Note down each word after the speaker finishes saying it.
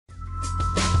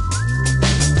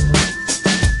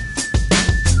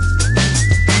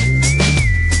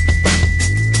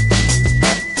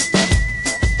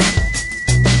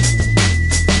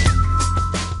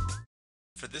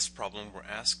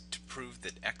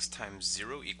x times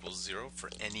 0 equals 0 for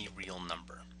any real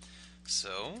number.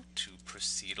 So to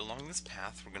proceed along this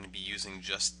path, we're going to be using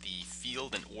just the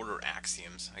field and order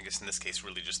axioms. I guess in this case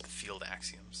really just the field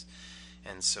axioms.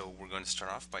 And so we're going to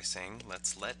start off by saying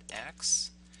let's let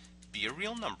x be a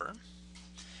real number,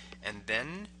 and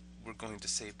then we're going to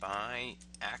say by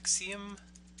axiom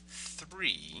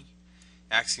 3.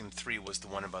 Axiom 3 was the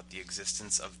one about the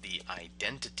existence of the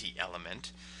identity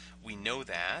element. We know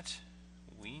that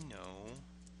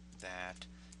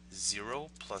 0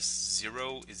 plus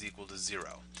 0 is equal to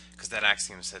 0, because that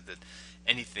axiom said that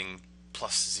anything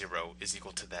plus 0 is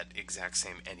equal to that exact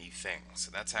same anything.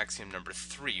 So that's axiom number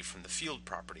 3 from the field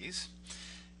properties.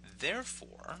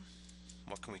 Therefore,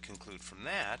 what can we conclude from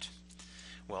that?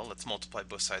 Well, let's multiply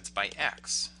both sides by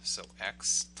x. So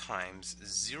x times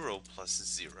 0 plus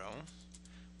 0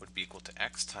 would be equal to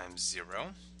x times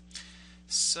 0.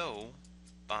 So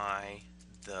by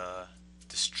the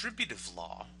distributive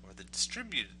law, or the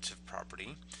distributive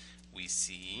property, we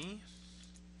see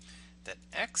that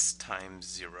x times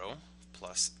 0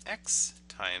 plus x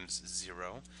times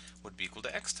 0 would be equal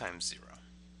to x times 0.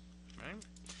 Right?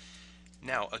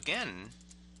 Now again,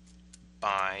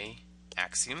 by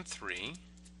axiom 3,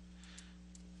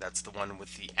 that's the one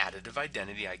with the additive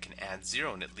identity, I can add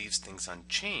 0 and it leaves things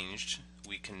unchanged,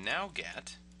 we can now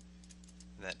get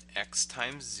that x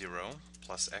times 0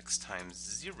 plus x times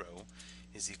 0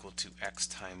 is equal to x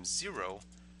times 0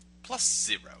 plus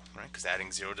 0, right? Because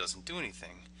adding 0 doesn't do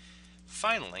anything.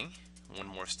 Finally, one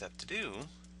more step to do.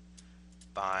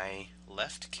 By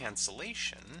left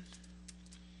cancellation,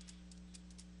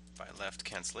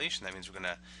 that means we're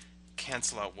going to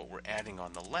cancel out what we're adding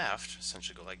on the left,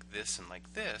 essentially go like this and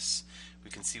like this.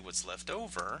 We can see what's left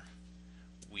over.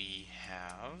 We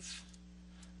have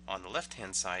on the left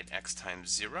hand side x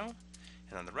times 0,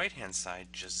 and on the right hand side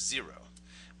just 0,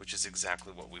 which is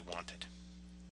exactly what we wanted.